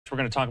We're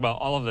going to talk about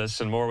all of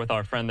this and more with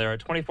our friend there at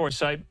 24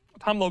 Site,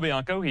 Tom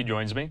LoBianco. He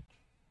joins me.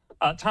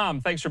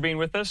 Tom, thanks for being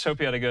with us. Hope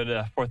you had a good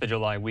 4th of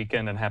July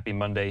weekend and happy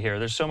Monday here.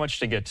 There's so much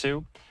to get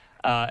to,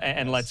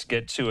 and let's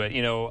get to it.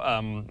 You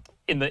know,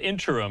 in the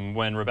interim,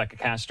 when Rebecca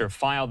Castor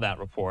filed that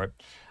report,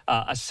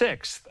 a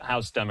sixth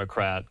House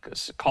Democrat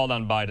called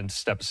on Biden to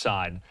step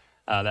aside.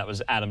 That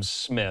was Adam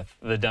Smith,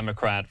 the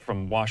Democrat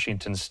from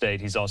Washington State.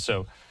 He's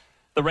also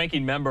the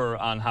ranking member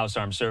on House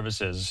Armed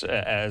Services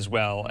as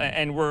well.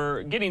 And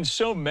we're getting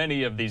so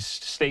many of these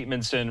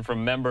statements in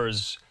from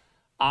members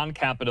on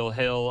Capitol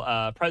Hill.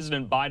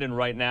 President Biden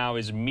right now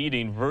is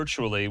meeting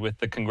virtually with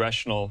the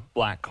Congressional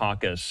Black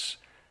Caucus,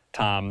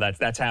 Tom.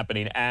 That's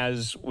happening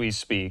as we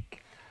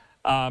speak.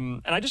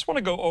 And I just want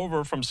to go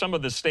over from some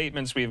of the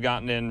statements we've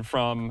gotten in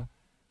from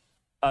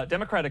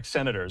Democratic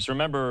senators.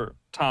 Remember,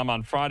 Tom,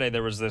 on Friday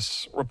there was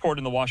this report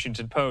in the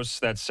Washington Post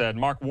that said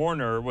Mark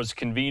Warner was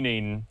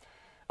convening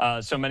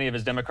so many of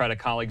his Democratic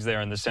colleagues there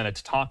in the Senate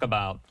to talk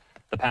about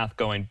the path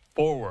going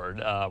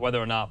forward,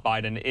 whether or not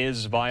Biden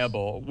is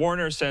viable.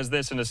 Warner says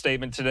this in a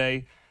statement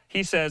today.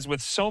 He says,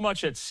 with so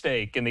much at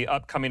stake in the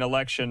upcoming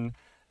election,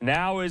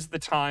 now is the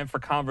time for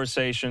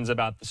conversations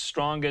about the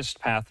strongest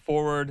path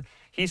forward.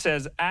 He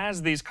says,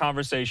 as these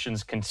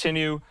conversations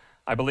continue,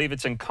 I believe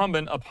it's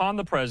incumbent upon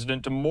the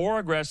president to more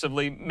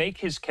aggressively make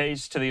his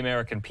case to the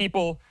American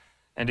people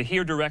and to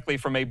hear directly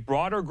from a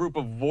broader group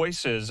of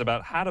voices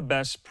about how to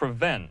best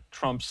prevent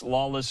Trump's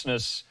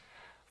lawlessness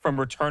from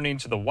returning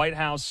to the White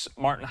House.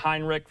 Martin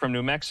Heinrich from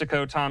New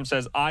Mexico, Tom,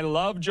 says, I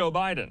love Joe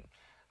Biden.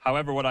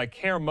 However, what I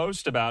care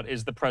most about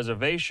is the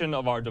preservation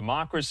of our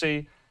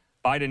democracy.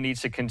 Biden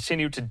needs to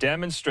continue to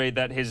demonstrate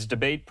that his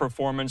debate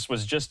performance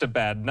was just a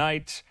bad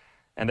night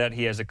and that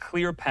he has a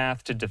clear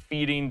path to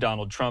defeating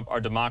Donald Trump.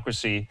 Our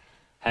democracy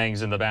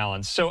hangs in the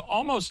balance. So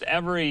almost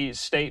every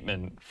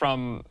statement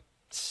from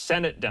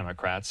Senate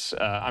Democrats,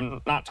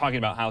 I'm not talking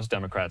about House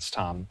Democrats,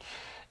 Tom,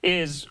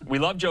 is we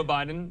love Joe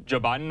Biden.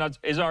 Joe Biden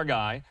is our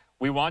guy.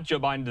 We want Joe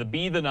Biden to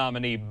be the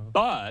nominee,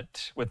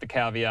 but with the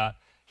caveat,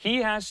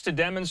 he has to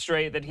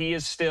demonstrate that he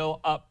is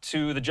still up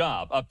to the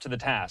job, up to the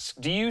task.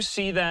 Do you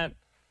see that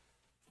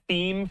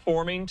theme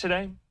forming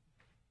today?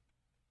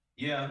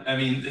 Yeah, I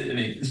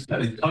mean,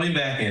 coming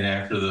back in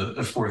after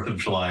the 4th of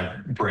July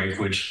break,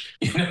 which,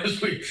 you know,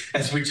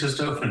 as we just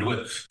opened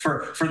with,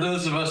 for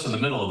those of us in the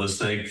middle of this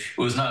thing, it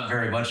was not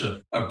very much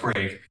a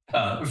break.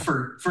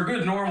 For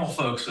good normal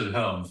folks at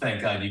home,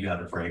 thank God you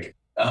got a break.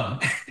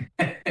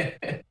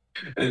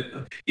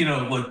 You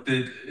know, look,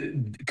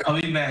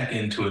 coming back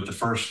into it, the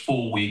first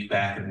full week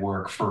back at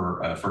work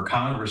for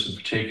Congress in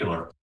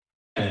particular.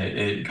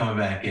 Coming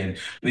back in,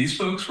 these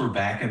folks were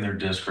back in their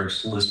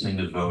districts listening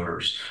to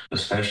voters,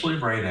 especially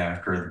right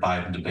after the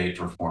Biden debate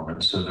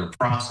performance. So they're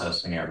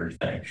processing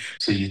everything.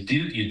 So you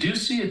do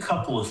see a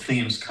couple of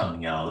themes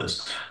coming out of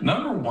this.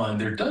 Number one,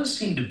 there does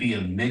seem to be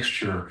a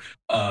mixture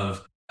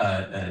of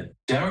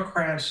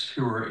Democrats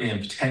who are in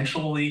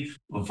potentially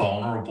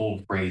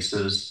vulnerable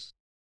races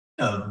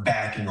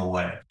backing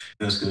away.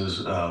 This goes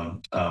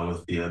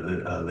with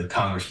the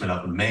congressman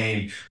up in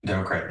Maine,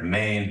 Democrat in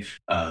Maine,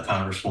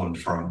 congresswoman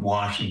from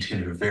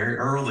Washington, who very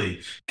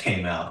early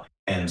came out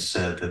and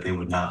said that they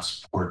would not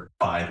support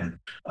Biden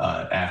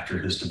after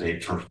his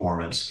debate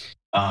performance.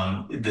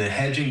 The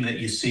hedging that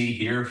you see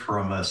here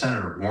from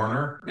Senator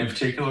Warner in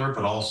particular,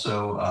 but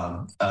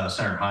also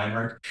Senator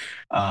Heinrich,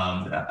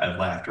 I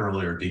laughed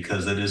earlier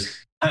because it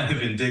is kind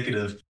of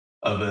indicative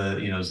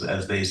of you know,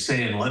 as they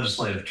say in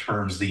legislative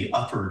terms, the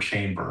upper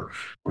chamber,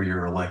 where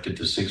you're elected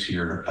to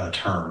 6-year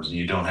terms and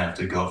you don't have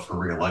to go for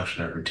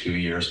re-election every 2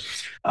 years.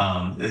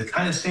 It's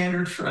kind of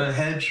standard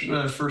hedge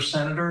for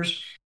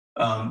senators,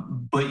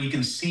 but you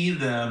can see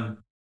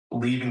them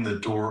leaving the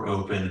door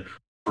open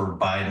for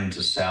Biden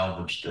to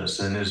salvage this.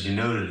 And as you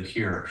noted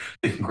here,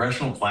 the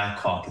Congressional Black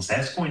Caucus,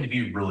 that's going to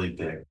be really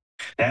big.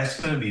 That's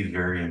going to be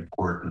very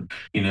important.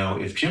 You know,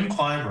 if Jim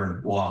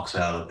Clyburn walks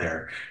out of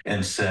there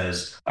and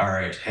says, all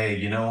right, hey,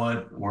 you know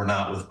what, we're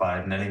not with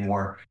Biden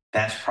anymore,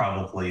 that's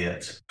probably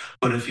it.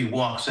 But if he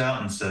walks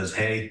out and says,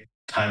 hey,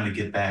 time to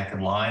get back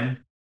in line,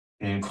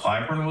 and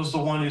Clyburn was the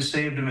one who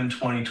saved him in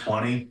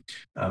 2020.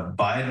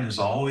 Biden has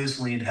always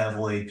leaned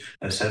heavily.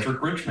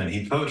 Cedric Richmond,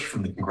 he poached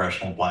from the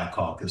Congressional Black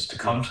Caucus to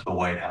come to the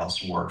White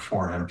House and work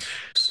for him.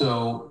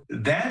 So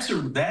that's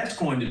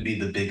going to be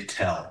the big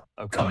tell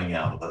coming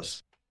out of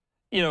this.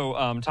 You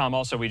know, Tom,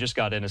 also, we just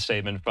got in a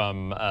statement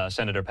from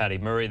Senator Patty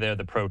Murray there,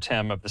 the pro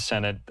tem of the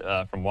Senate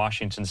from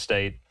Washington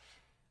State.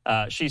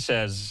 She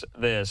says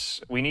this: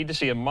 we need to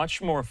see a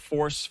much more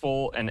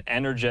forceful and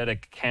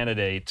energetic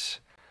candidate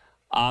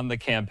on the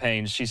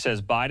campaign. She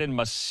says Biden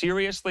must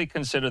seriously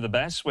consider the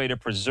best way to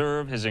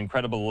preserve his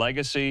incredible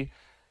legacy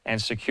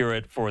and secure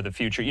it for the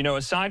future. You know,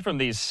 aside from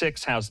these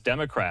 6 House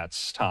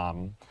Democrats,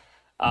 Tom,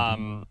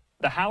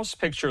 the House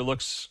picture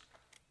looks,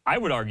 I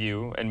would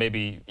argue, and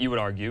maybe you would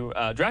argue,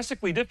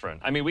 drastically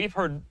different. I mean, we've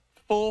heard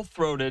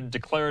full-throated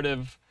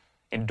declarative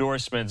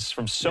endorsements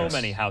from so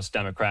many House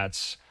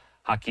Democrats,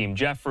 Hakeem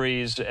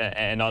Jeffries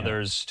and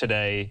others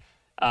today.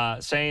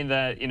 saying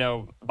that,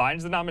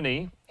 Biden's the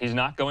nominee. He's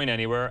not going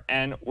anywhere,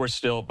 and we're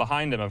still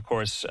behind him. Of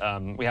course,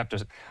 we have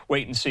to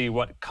wait and see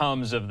what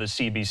comes of the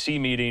CBC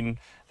meeting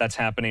that's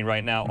happening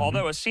right now.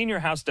 Although a senior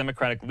House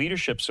Democratic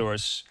leadership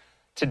source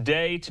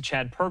today to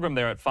Chad Pergram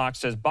there at Fox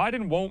says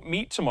Biden won't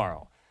meet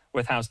tomorrow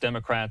with House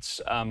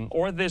Democrats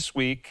or this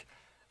week.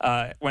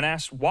 When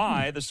asked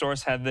why, the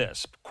source had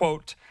this,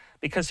 quote,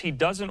 because he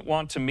doesn't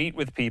want to meet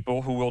with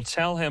people who will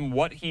tell him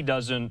what he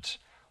doesn't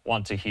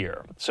want to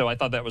hear. So I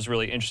thought that was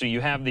really interesting.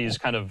 You have these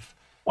kind of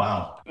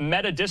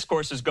meta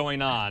discourses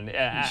going on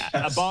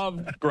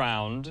above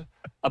ground.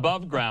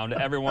 Above ground,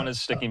 everyone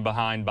is sticking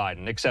behind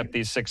Biden, except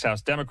these 6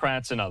 House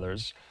Democrats and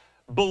others.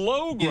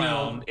 Below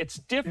ground, it's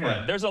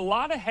different. There's a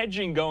lot of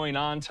hedging going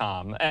on,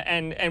 Tom,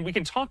 and we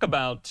can talk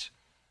about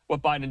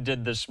what Biden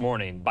did this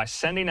morning by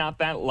sending out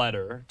that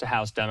letter to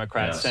House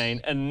Democrats saying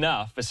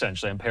enough,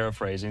 essentially, I'm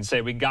paraphrasing, say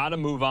we got to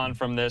move on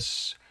from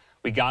this.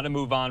 We got to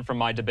move on from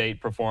my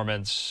debate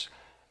performance.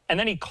 And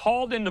then he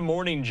called into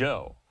Morning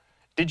Joe.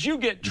 Did you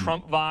get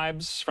Trump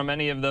vibes from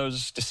any of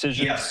those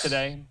decisions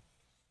today?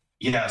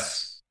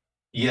 Yes,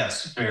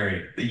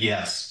 very,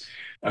 yes.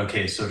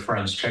 Okay, so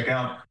friends, check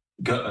out,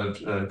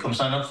 come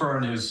sign up for our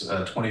news,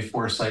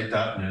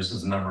 24site.news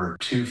is the number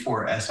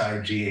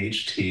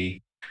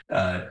 24SIGHT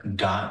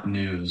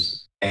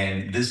 .news.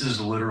 And this is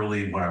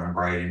literally what I'm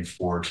writing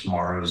for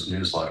tomorrow's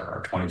newsletter,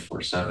 our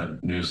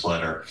 24/7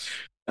 newsletter,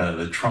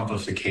 the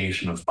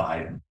Trumpification of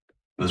Biden,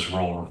 this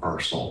role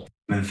reversal.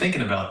 I've been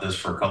thinking about this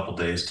for a couple of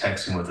days,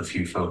 texting with a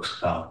few folks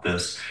about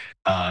this.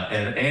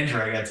 And Andrew,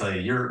 I got to tell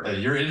you,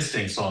 your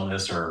instincts on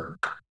this are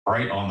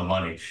right on the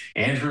money.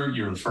 Andrew,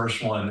 you're the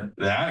first one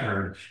that I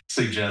heard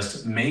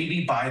suggest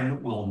maybe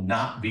Biden will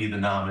not be the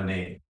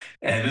nominee.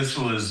 And this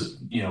was,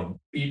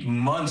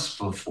 months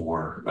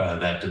before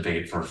that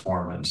debate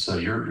performance. So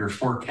your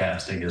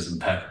forecasting is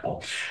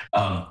impeccable.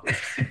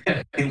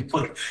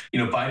 Look,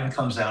 Biden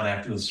comes out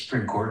after the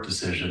Supreme Court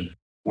decision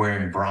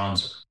wearing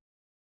bronzer,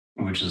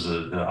 which is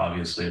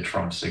obviously a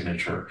Trump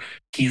signature.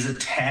 He's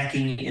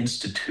attacking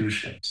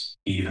institutions,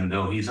 even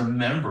though he's a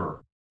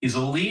member. He's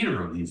a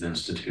leader of these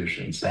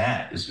institutions.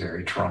 That is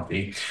very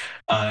Trumpy.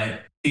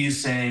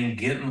 He's saying,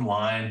 get in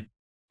line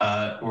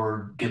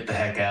or get the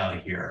heck out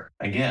of here.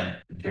 Again,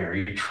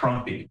 very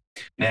Trumpy.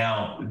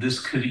 Now,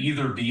 this could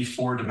either be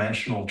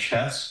 4-dimensional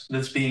chess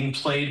that's being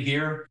played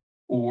here,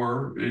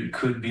 or it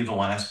could be the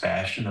last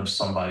bastion of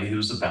somebody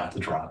who's about to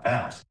drop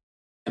out.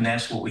 And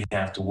that's what we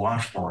have to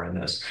watch for in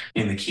this.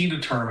 And the key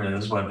determinant,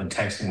 this is what I've been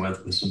texting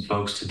with some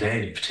folks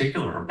today in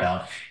particular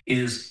about,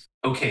 is,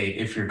 okay,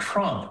 if you're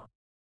Trump,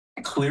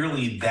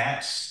 clearly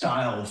that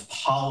style of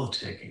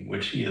politicking,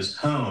 which he has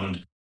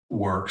honed,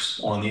 works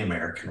on the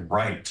American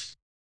right.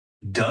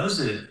 Does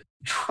it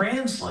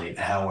translate,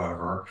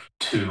 however,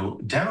 to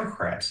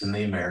Democrats and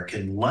the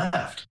American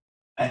left?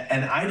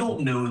 And I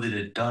don't know that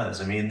it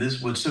does. I mean,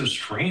 what's so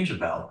strange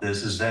about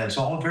this is that it's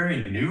all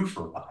very new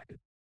for Biden.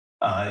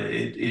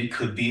 It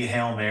could be a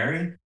Hail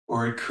Mary,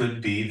 or it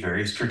could be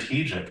very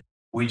strategic.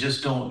 We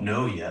just don't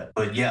know yet.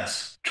 But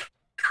yes,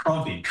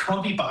 Trumpy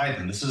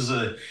Biden. This is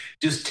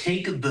just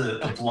take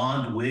the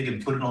blonde wig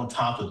and put it on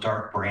top of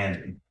dark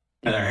branding.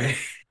 All right.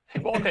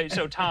 Well, okay,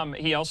 so Tom,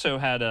 he also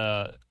had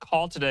a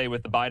call today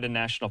with the Biden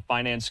National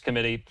Finance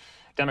Committee.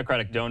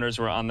 Democratic donors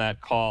were on that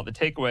call. The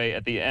takeaway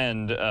at the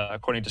end,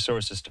 according to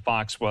sources to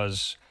Fox,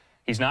 was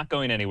he's not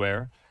going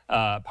anywhere.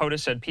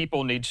 POTUS said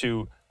people need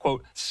to,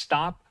 quote,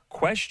 stop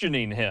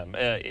questioning him.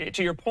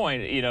 To your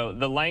point,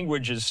 the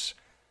language is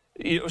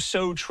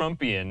so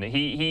Trumpian.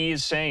 He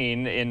is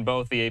saying in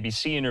both the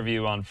ABC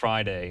interview on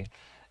Friday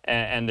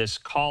and this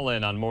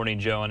call-in on Morning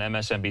Joe and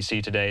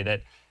MSNBC today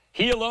that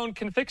he alone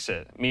can fix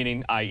it,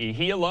 meaning, i.e.,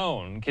 he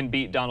alone can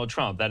beat Donald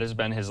Trump. That has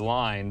been his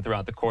line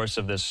throughout the course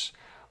of this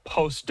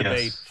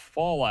post-debate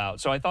fallout.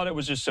 So I thought it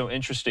was just so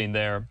interesting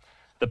there,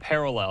 the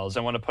parallels.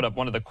 I want to put up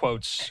one of the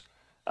quotes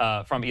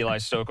from Eli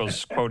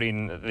Stokols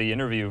quoting the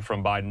interview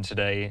from Biden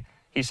today.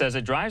 He says,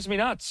 "It drives me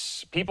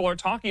nuts. People are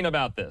talking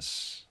about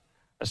this,"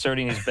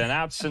 asserting he's been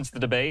out since the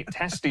debate,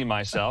 testing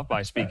myself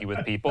by speaking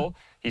with people.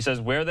 He says,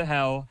 "Where the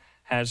hell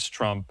has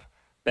Trump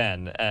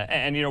been?"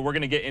 And we're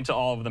going to get into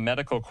all of the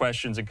medical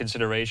questions and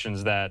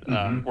considerations that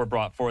were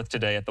brought forth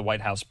today at the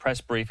White House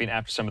press briefing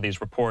after some of these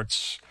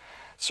reports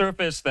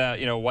surfaced that,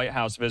 White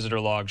House visitor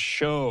logs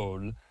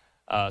showed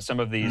some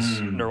of these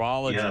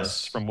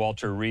neurologists from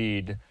Walter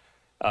Reed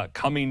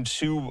coming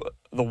to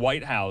the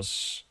White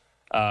House.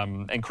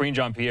 And Karine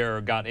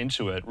Jean-Pierre got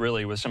into it,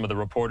 really, with some of the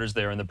reporters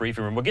there in the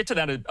briefing room. We'll get to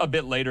that a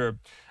bit later.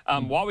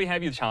 While we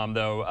have you, Tom,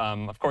 though,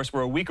 of course,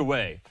 we're a week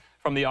away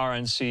from the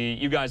RNC.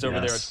 You guys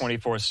over there at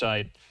 24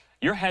 Site,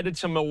 you're headed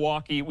to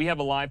Milwaukee. We have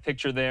a live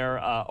picture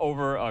there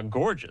over a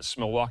gorgeous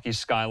Milwaukee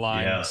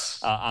skyline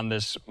on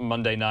this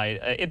Monday night.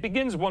 It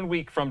begins 1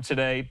 week from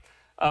today.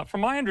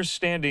 From my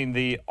understanding,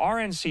 the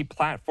RNC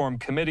Platform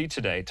Committee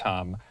today,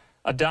 Tom,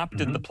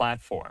 adopted the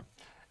platform.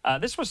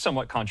 This was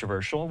somewhat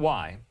controversial.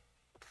 Why?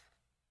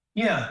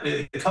 Yeah,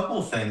 a couple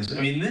of things.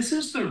 I mean, this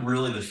is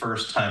really the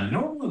first time.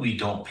 Normally, we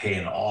don't pay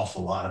an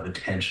awful lot of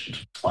attention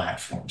to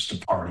platforms, to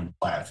party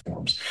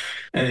platforms,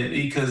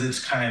 because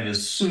it's kind of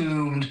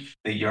assumed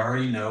that you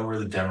already know where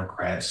the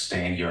Democrats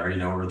stand, you already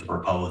know where the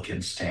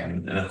Republicans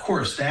stand. And of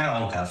course, that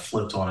all got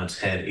flipped on its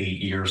head 8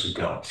 years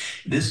ago.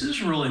 This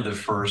is really the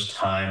first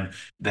time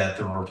that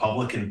the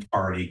Republican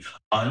Party,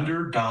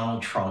 under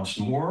Donald Trump's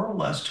more or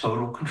less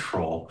total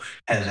control,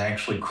 has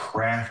actually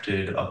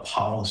crafted a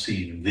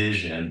policy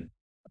vision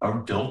are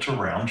built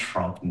around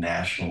Trump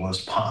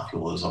nationalist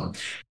populism.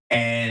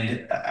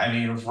 And I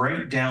mean,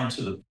 right down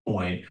to the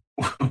point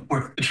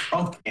where the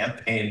Trump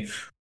campaign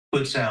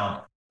puts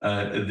out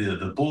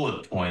the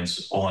bullet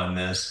points on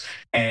this,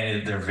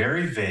 and they're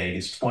very vague.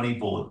 It's 20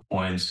 bullet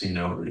points. You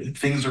know,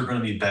 things are going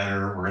to be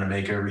better. We're going to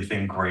make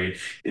everything great.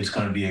 It's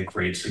going to be a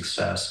great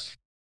success.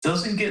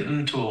 Doesn't get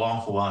into an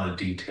awful lot of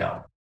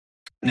detail.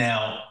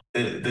 Now,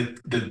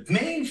 the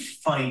main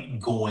fight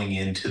going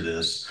into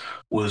this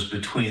was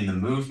between the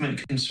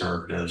movement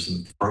conservatives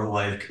and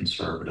pro-life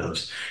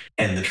conservatives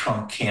and the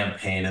Trump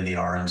campaign and the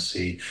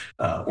RNC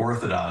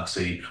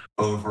orthodoxy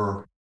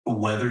over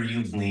whether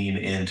you lean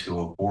into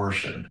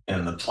abortion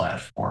in the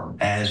platform,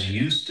 as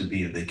used to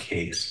be the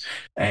case.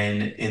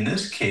 And in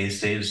this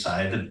case, they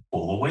decided to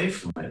pull away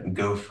from it and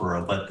go for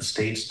a let the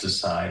states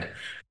decide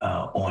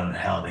on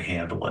how to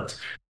handle it.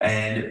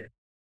 And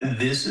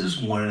this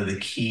is one of the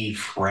key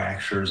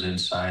fractures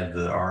inside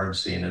the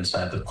RNC and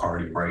inside the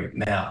party right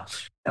now.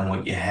 And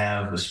what you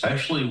have,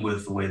 especially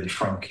with the way the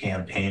Trump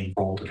campaign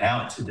rolled it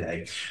out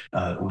today,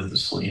 with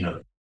this,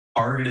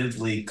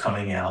 targetedly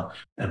coming out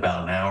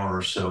about an hour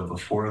or so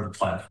before the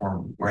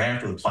platform or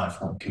after the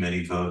platform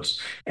committee votes,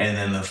 and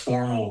then the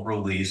formal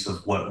release of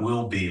what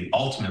will be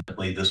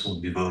ultimately this will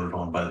be voted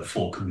on by the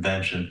full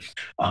convention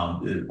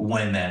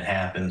when that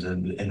happens,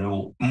 and it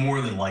will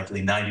more than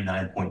likely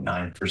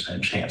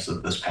 99.9% chance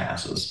that this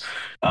passes.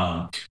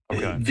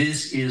 Okay.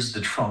 This is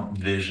the Trump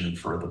vision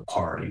for the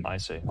party. I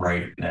see.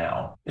 Right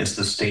now, it's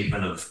the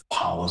statement of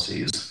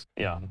policies.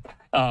 Yeah.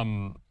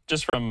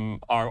 Just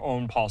from our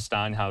own Paul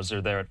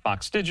Steinhauser there at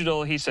Fox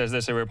Digital, he says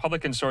this: a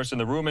Republican source in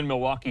the room in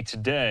Milwaukee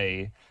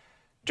today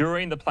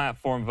during the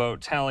platform vote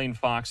telling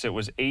Fox it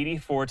was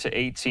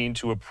 84-18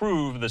 to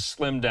approve the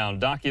slimmed down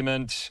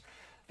document.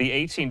 The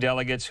 18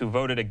 delegates who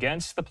voted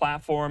against the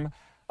platform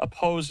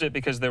opposed it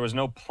because there was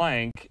no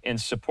plank in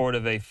support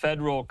of a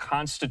federal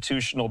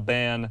constitutional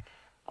ban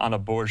on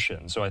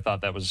abortion. So I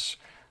thought that was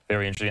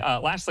very interesting.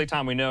 Lastly,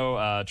 Tom, we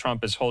know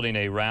Trump is holding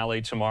a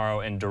rally tomorrow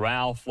in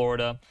Doral,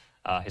 Florida,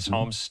 his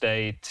home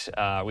state.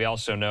 We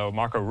also know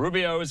Marco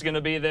Rubio is going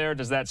to be there.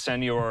 Does that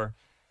send your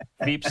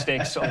Veep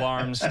stakes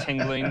alarms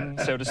tingling,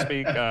 so to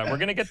speak? We're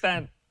going to get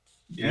that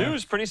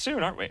news pretty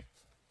soon, aren't we?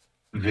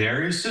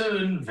 Very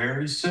soon,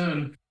 very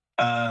soon.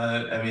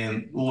 I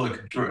mean,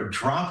 look,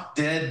 drop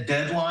dead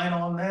deadline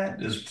on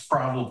that is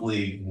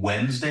probably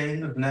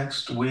Wednesday of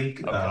next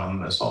week. Okay.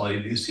 I saw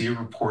ABC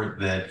report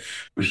that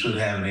we should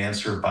have an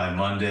answer by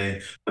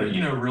Monday, but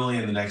really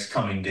in the next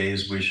coming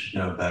days we should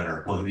know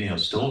better. Well,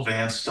 still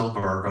Vance, still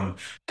Burgum,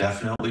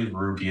 definitely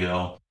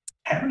Rubio.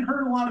 Haven't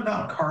heard a lot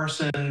about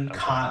Carson,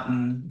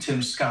 Cotton,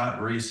 Tim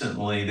Scott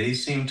recently. They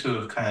seem to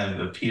have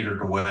kind of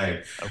petered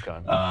away.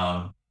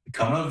 Okay.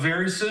 Coming up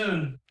very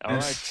soon. All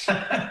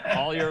right.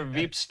 All your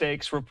Veep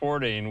stakes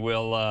reporting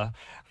will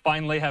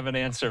finally have an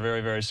answer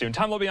very, very soon.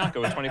 Tom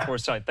LoBianco with 24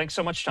 Site. Thanks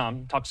so much,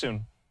 Tom. Talk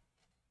soon.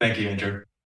 Thank you, Andrew.